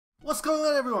What's going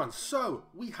on, everyone? So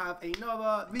we have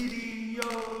another video.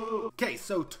 Okay,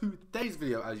 so today's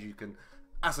video, as you can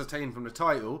ascertain from the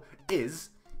title, is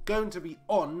going to be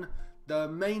on the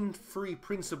main three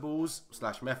principles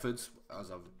slash methods,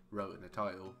 as I've wrote in the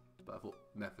title, but I thought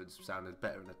methods sounded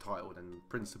better in the title than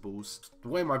principles. The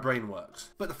way my brain works.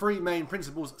 But the three main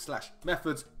principles slash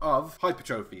methods of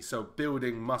hypertrophy, so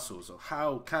building muscles. So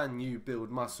how can you build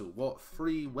muscle? What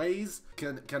three ways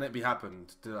can it be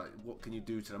happened? What can you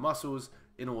do to the muscles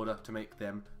in order to make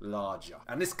them larger?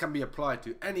 And this can be applied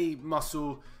to any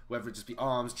muscle, whether it just be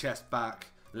arms, chest, back,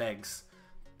 legs,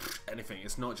 anything.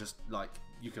 It's not just like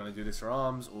you can only do this for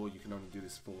arms or you can only do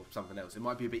this for something else. It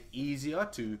might be a bit easier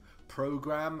to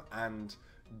program and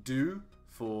do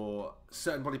for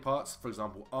certain body parts. For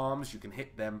example, arms, you can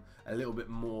hit them a little bit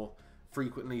more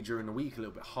frequently during the week, a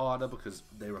little bit harder because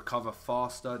they recover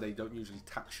faster. They don't usually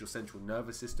tax your central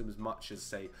nervous system as much as,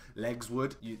 say, legs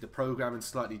would. The programming is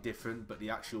slightly different, but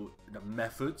the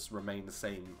methods remain the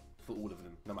same for all of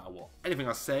them, no matter what. Anything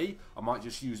I say, I might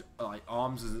just use like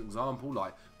arms as an example,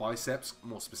 like biceps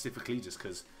more specifically, just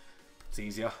because it's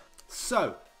easier.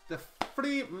 So the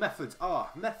three methods are: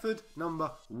 method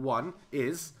number one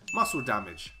is muscle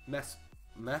damage.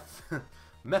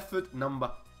 Method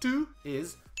number two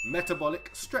is metabolic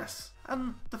stress,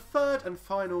 and the third and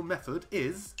final method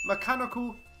is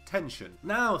mechanical tension.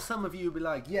 Now, some of you will be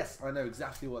like, yes, I know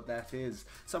exactly what that is.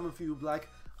 Some of you will be like,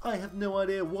 I have no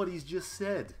idea what he's just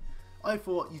said. I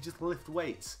thought you just lift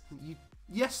weights.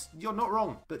 Yes, you're not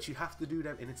wrong, but you have to do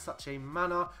them in such a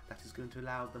manner that is going to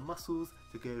allow the muscles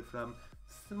to go from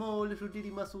small little diddy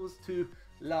muscles to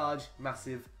large,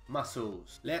 massive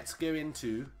muscles. Let's go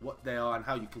into what they are and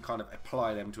how you can kind of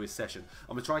apply them to a session.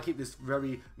 I'm going to try and keep this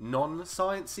very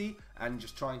non-sciencey and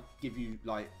just try and give you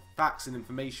like facts and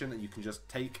information that you can just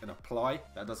take and apply.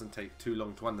 That doesn't take too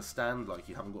long to understand, like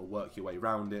you haven't got to work your way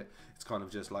around it. It's kind of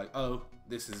just like, oh,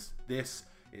 this is this.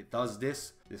 It does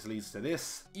this, this leads to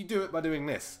this. You do it by doing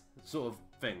this sort of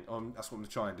thing. That's what I'm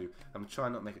trying to do. I'm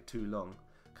trying not to make it too long,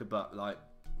 but like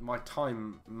my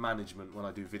time management when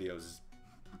I do videos is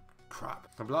crap.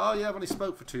 I'm like, oh yeah, I've only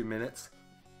spoke for 2 minutes.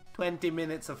 20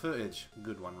 minutes of footage.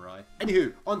 Good one, right?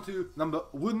 Anywho, on to number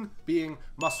one, being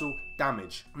muscle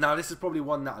damage. Now, this is probably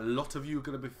one that a lot of you are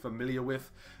going to be familiar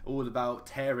with, all about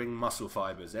tearing muscle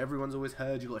fibers. Everyone's always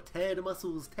heard you got to tear the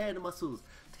muscles, tear the muscles,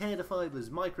 tear the fibers,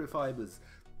 microfibers.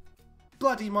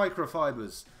 Bloody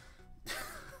microfibers.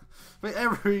 But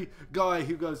every guy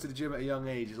who goes to the gym at a young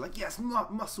age is like, yes,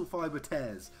 muscle fiber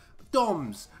tears.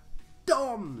 DOMS.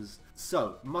 DOMS.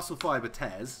 So, muscle fiber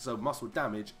tears, so muscle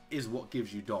damage, is what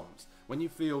gives you DOMS. When you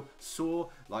feel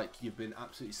sore, like you've been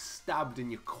absolutely stabbed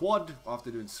in your quad after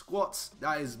doing squats,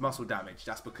 that is muscle damage.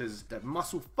 That's because the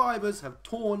muscle fibers have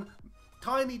torn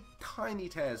tiny, tiny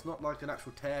tears. Not like an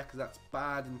actual tear, because that's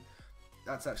bad and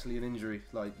that's actually an injury.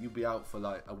 Like, you'll be out for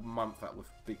like a month out with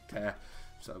big tear.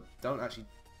 So don't actually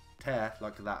tear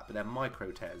like that, but they're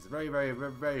micro tears, very, very,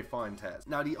 very, very fine tears.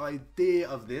 Now, the idea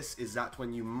of this is that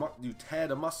when you tear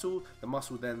the muscle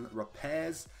then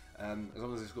repairs, as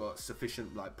long as it's got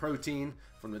sufficient like protein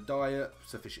from the diet,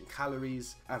 sufficient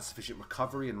calories, and sufficient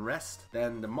recovery and rest,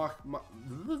 then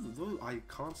I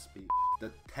can't speak.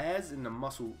 The tears in the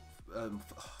muscle,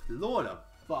 Lord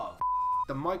above.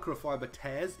 The microfiber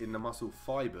tears in the muscle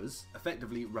fibers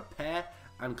effectively repair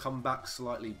and come back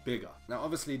slightly bigger. Now,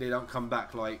 obviously, they don't come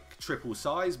back like triple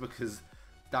size because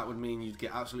that would mean you'd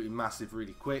get absolutely massive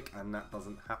really quick, and that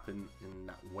doesn't happen in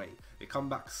that way. They come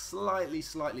back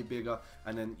slightly bigger,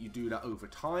 and then you do that over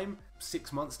time.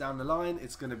 6 months down the line,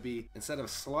 it's going to be, instead of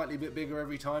slightly bit bigger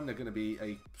every time, they're going to be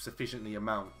a sufficiently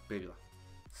amount bigger.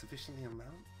 Sufficiently amount?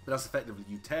 But that's effectively,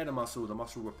 you tear the muscle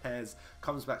repairs,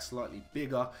 comes back slightly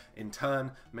bigger, in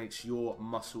turn makes your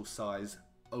muscle size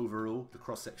overall, the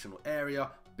cross-sectional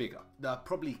area, bigger. The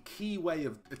probably key way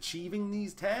of achieving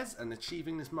these tears and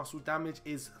achieving this muscle damage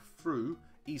is through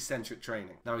eccentric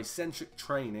training. Now, eccentric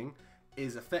training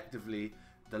is effectively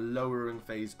the lowering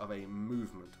phase of a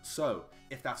movement. So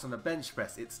if that's on a bench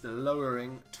press, it's the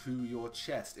lowering to your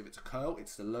chest. If it's a curl,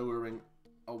 it's the lowering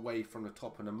away from the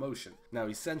top in a motion. Now,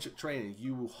 eccentric training,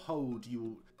 you will hold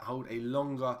a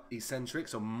longer eccentric,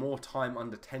 so more time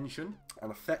under tension,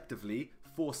 and effectively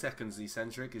 4 seconds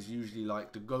eccentric is usually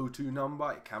like the go-to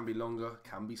number. It can be longer,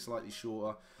 can be slightly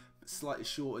shorter. Slightly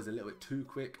short is a little bit too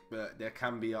quick, but there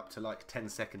can be up to like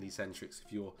 10-second eccentrics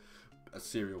if you're a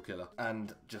serial killer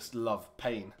and just love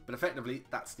pain. But effectively,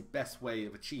 that's the best way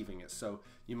of achieving it. So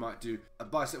you might do a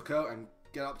bicep curl and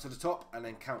get up to the top and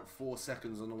then count 4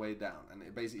 seconds on the way down, and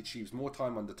it basically achieves more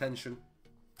time under tension.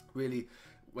 Really,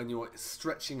 when you're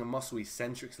stretching a muscle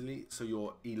eccentrically, so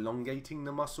you're elongating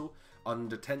the muscle,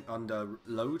 under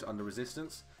load, under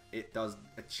resistance, it does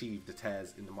achieve the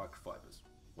tears in the microfibers,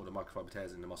 or the microfiber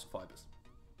tears in the muscle fibers.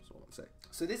 That's all I want to say.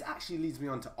 So this actually leads me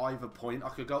on to either point. I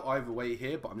could go either way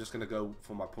here, but I'm just going to go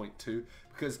for my point 2,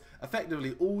 because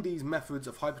effectively all these methods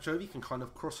of hypertrophy can kind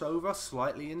of cross over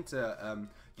slightly into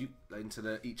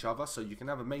each other. So you can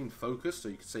have a main focus, so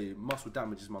you could say muscle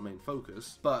damage is my main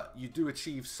focus, but you do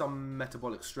achieve some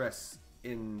metabolic stress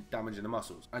in damaging the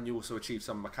muscles, and you also achieve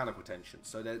some mechanical tension.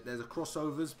 So there's a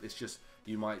crossovers. It's just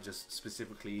you might just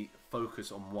specifically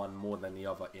focus on one more than the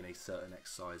other in a certain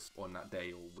exercise on that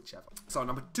day or whichever. So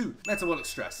number 2, metabolic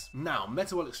stress. Now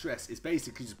metabolic stress is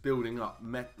basically just building up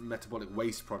metabolic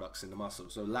waste products in the muscle.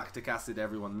 So lactic acid,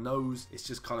 everyone knows, it's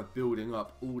just kind of building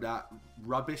up all that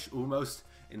rubbish almost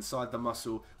inside the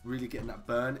muscle, really getting that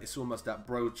burn. It's almost that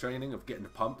bro training of getting the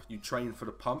pump. You train for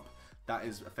the pump. That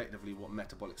is effectively what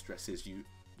metabolic stress is.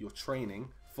 You're training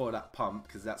for that pump,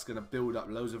 because that's going to build up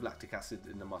loads of lactic acid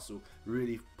in the muscle,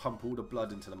 really pump all the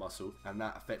blood into the muscle, and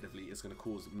that effectively is going to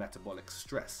cause metabolic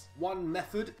stress. One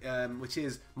method, which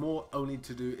is more only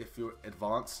to do if you're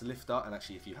advanced lifter, and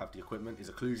actually if you have the equipment, is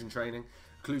occlusion training.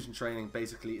 Occlusion training,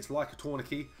 basically, it's like a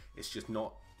tourniquet, it's just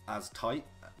not as tight.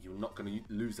 You're not going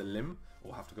to lose a limb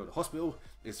or have to go to hospital.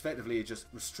 It's effectively, it just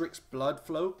restricts blood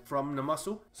flow from the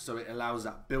muscle, so it allows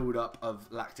that build up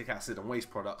of lactic acid and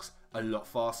waste products a lot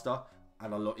faster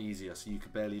and a lot easier. So you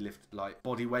could barely lift like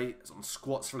body weight on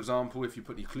squats, for example, if you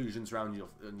put the occlusions around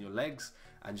your legs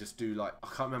and just do like, I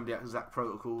can't remember the exact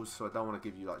protocols, so I don't want to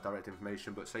give you like direct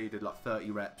information, but say you did like 30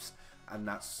 reps, and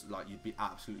that's like, you'd be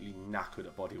absolutely knackered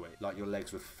at body weight. Like your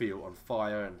legs would feel on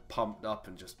fire and pumped up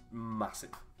and just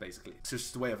massive, basically. It's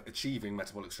just a way of achieving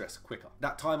metabolic stress quicker.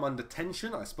 That time under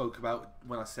tension I spoke about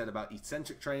when I said about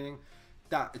eccentric training,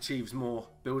 that achieves more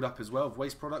build up as well of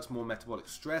waste products, more metabolic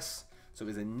stress. So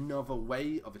there's another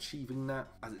way of achieving that,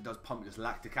 as it does pump this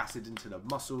lactic acid into the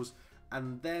muscles.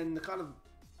 And then the kind of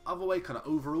other way, kind of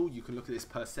overall, you can look at this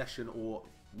per session or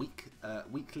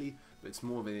weekly, but it's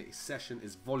more of a session,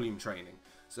 is volume training.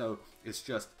 So it's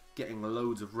just getting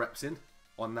loads of reps in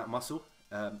on that muscle.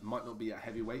 Might not be at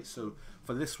heavy weight. So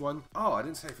for this one, oh, I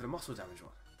didn't say for the muscle damage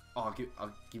one. Oh,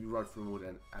 I'll give you right from all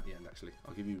then at the end. Actually,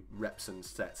 I'll give you reps and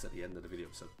sets at the end of the video,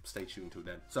 so stay tuned till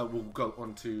then. So we'll go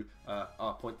on to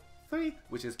our point 3,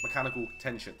 which is mechanical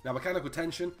tension. Now mechanical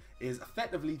tension is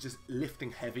effectively just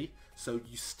lifting heavy. So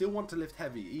you still want to lift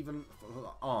heavy, even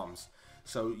for arms.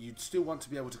 So you'd still want to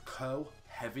be able to curl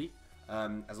heavy.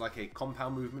 As like a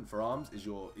compound movement for arms is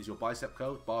your bicep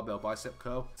curl, barbell bicep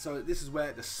curl. So this is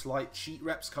where the slight cheat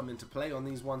reps come into play on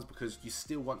these ones, because you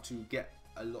still want to get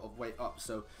a lot of weight up.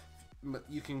 So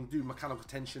you can do mechanical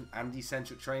tension and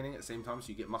eccentric training at the same time, so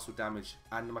you get muscle damage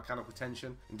and the mechanical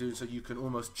tension. And doing so, you can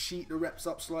almost cheat the reps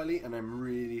up slightly and then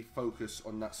really focus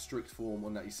on that strict form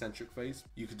on that eccentric phase.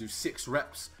 You could do 6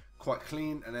 reps quite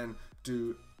clean, and then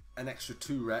do an extra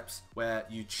 2 reps where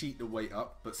you cheat the weight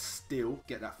up but still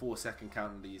get that 4-second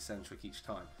count on the eccentric each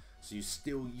time. So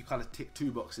you kind of tick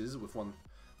 2 boxes with one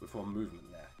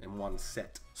movement there in one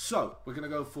set. So we're gonna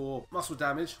go for muscle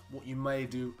damage. What you may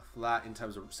do for that in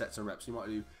terms of sets and reps, you might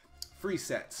do 3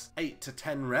 sets, 8 to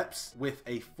 10 reps with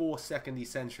a 4-second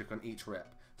eccentric on each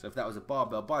rep. So if that was a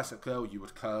barbell bicep curl, you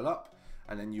would curl up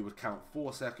and then you would count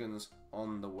 4 seconds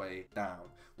on the way down.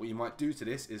 What you might do to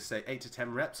this is say 8 to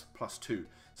 10 reps plus 2.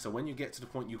 So when you get to the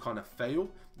point you kind of fail,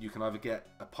 you can either get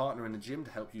a partner in the gym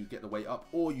to help you get the weight up,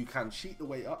 or you can cheat the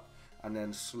weight up and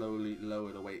then slowly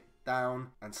lower the weight down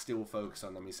and still focus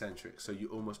on them eccentric. So you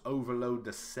almost overload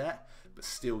the set but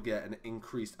still get an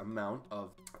increased amount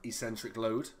of eccentric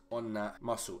load on that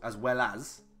muscle, as well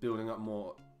as building up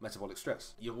more metabolic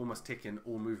stress. You're almost ticking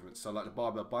all movements. So like the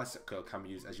barbell bicep curl can be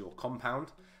used as your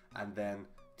compound, and then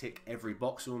tick every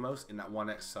box almost in that one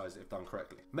exercise if done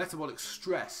correctly. Metabolic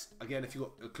stress, again, if you've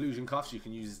got occlusion cuffs, you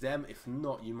can use them. If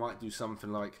not, you might do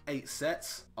something like 8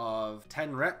 sets of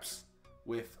 10 reps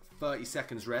with 30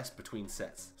 seconds rest between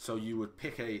sets. So you would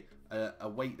pick a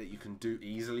weight that you can do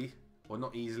easily, or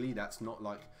not easily, that's not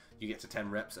like you get to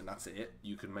 10 reps and that's it.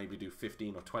 You can maybe do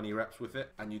 15 or 20 reps with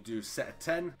it, and you do set of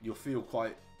 10. You'll feel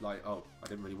quite like, oh, I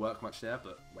didn't really work much there,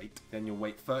 but wait. Then you'll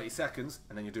wait 30 seconds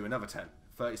and then you do another 10.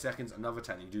 30 seconds, another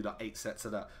 10. You do like 8 sets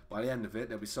of that. By the end of it,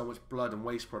 there'll be so much blood and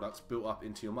waste products built up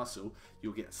into your muscle.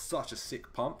 You'll get such a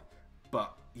sick pump,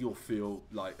 but you'll feel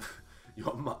like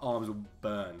your arms will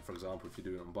burn, for example, if you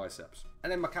do it on biceps.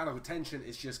 And then mechanical tension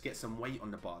is just get some weight on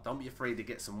the bar. Don't be afraid to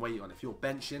get some weight on. If you're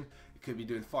benching, it could be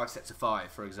doing 5 sets of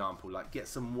 5, for example. Like, get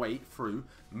some weight through,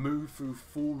 move through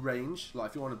full range.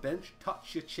 Like if you want to bench,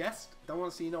 touch your chest. Don't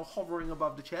want to see no hovering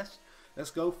above the chest.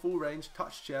 Let's go full range,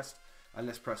 touch chest, and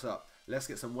let's press up. let's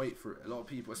get some weight for it. A lot of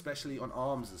people, especially on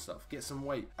arms and stuff, get some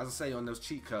weight. As I say, on those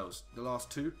cheat codes, the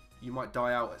last 2, you might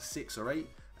die out at 6 or 8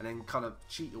 and then kind of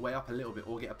cheat your way up a little bit,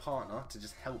 or get a partner to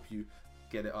just help you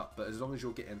get it up. But as long as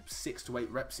you're getting 6 to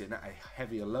 8 reps in at a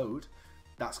heavier load,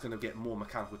 that's going to get more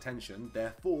mechanical tension,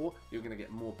 therefore you're going to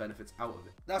get more benefits out of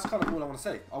it. That's kind of all I want to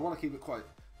say. I want to keep it quite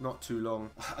not too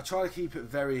long. I try to keep it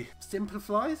very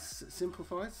simplified.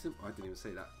 I didn't even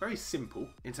say that. Very simple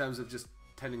in terms of just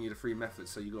telling you the 3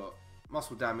 methods. So you got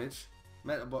muscle damage,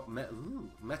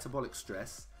 metabolic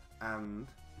stress, and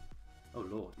oh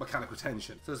lord, mechanical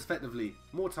tension. So it's effectively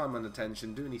more time under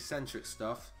tension, doing eccentric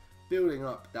stuff, building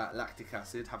up that lactic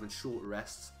acid, having short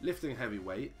rests, lifting heavy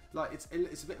weight. Like it's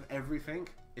a bit of everything.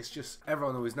 It's just,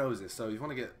 everyone always knows this. So if you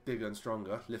want to get bigger and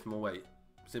stronger, lift more weight.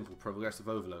 Simple, progressive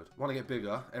overload. Want to get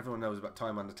bigger, everyone knows about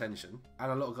time under tension.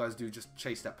 And a lot of guys do just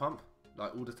chase that pump,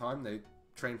 like all the time. They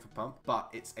train for pump, but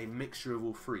it's a mixture of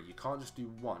all 3. You can't just do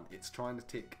one. It's trying to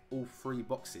tick all 3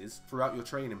 boxes throughout your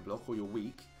training block or your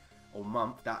week or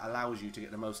month that allows you to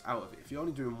get the most out of it. If you're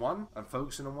only doing one and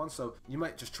focusing on one, so you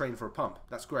might just train for a pump.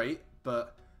 That's great,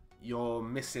 but you're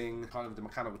missing kind of the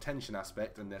mechanical tension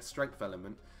aspect and their strength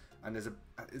element, and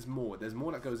there's more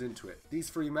that goes into it. These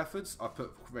 3 methods I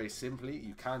put very simply.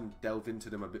 You can delve into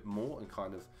them a bit more and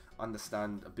kind of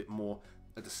understand a bit more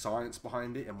of the science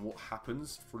behind it and what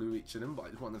happens through each of them, but I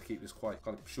just wanted to keep this quite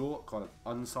kind of short, kind of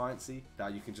unsciencey,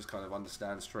 that you can just kind of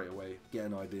understand straight away, get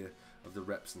an idea of the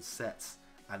reps and sets,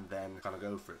 and then kind of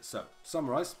go for it. So,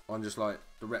 summarize on just like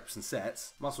the reps and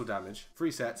sets. Muscle damage,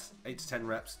 3 sets, 8 to 10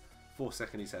 reps,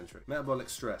 4-second eccentric. Metabolic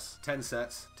stress, 10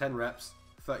 sets, 10 reps,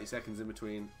 30 seconds in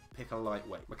between, pick a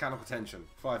lightweight. Mechanical tension,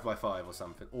 5x5 or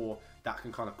something, or that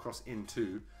can kind of cross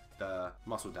into the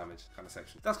muscle damage kind of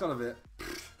section. That's kind of it.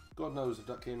 God knows if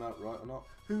that came out right or not.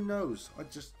 Who knows? At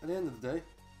the end of the day,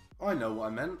 I know what I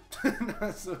meant.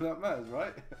 That's all that matters,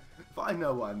 right? If I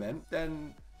know what I meant,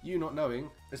 then you not knowing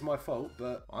is my fault,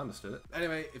 but I understood it.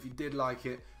 Anyway, if you did like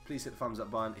it, please hit the thumbs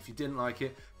up button. If you didn't like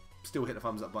it, still hit the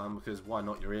thumbs up button, because why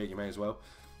not? You're here, you may as well.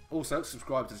 Also,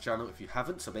 subscribe to the channel if you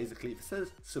haven't. So basically, if it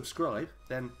says subscribe,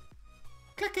 then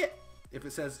click it. If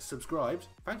it says subscribed,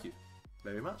 thank you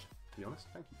very much. To be honest,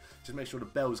 thank you. Just make sure the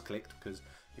bell's clicked, because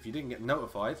if you didn't get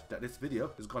notified that this video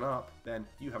has gone up, then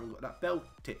you haven't got that bell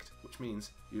ticked, which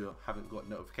means you haven't got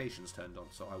notifications turned on.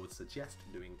 So I would suggest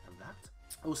doing that.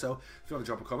 Also, if you want to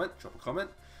drop a comment.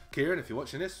 Kieran, if you're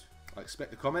watching this, I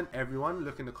expect a comment. Everyone,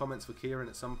 look in the comments for Kieran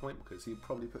at some point, because he'll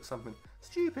probably put something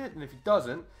stupid, and if he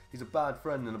doesn't, he's a bad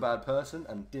friend and a bad person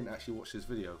and didn't actually watch this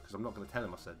video, because I'm not going to tell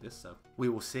him I said this, so we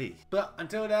will see. But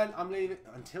until then, I'm leaving.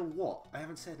 Until what? I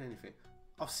haven't said anything.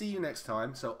 I'll see you next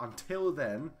time, so until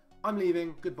then, I'm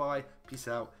leaving. Goodbye. Peace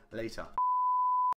out. Later.